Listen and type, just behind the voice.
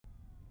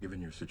Given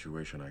your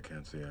situation, I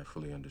can't say I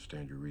fully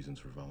understand your reasons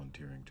for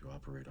volunteering to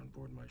operate on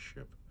board my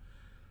ship.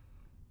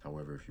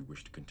 However, if you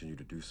wish to continue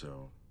to do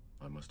so,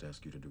 I must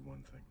ask you to do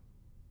one thing.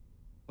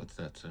 What's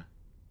that, sir?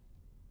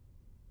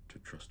 To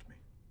trust me.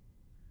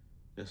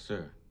 Yes,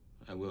 sir.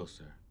 I will,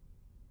 sir.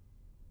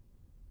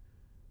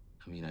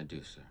 I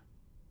do, sir.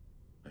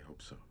 I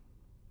hope so.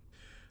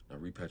 Now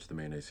repatch the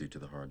main AC to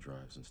the hard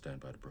drives and stand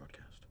by to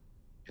broadcast.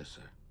 Yes,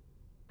 sir.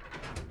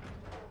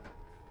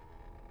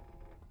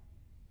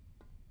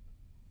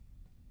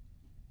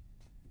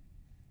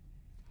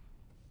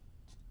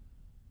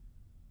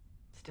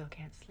 Still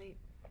can't sleep.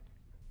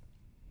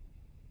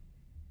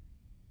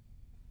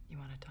 You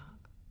want to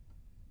talk?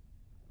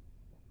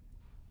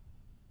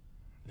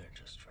 They're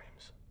just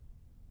dreams.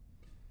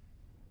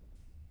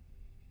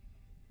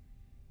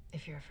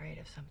 If you're afraid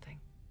of something.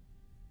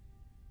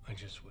 I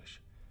just wish.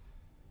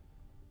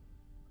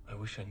 I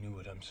wish I knew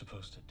what I'm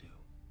supposed to do.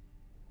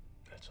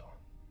 That's all.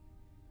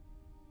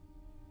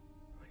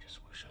 I just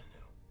wish I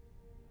knew.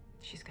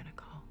 She's gonna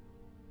call.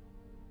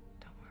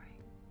 Don't worry.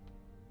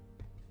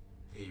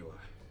 Here you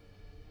are.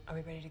 Are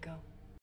we ready to go?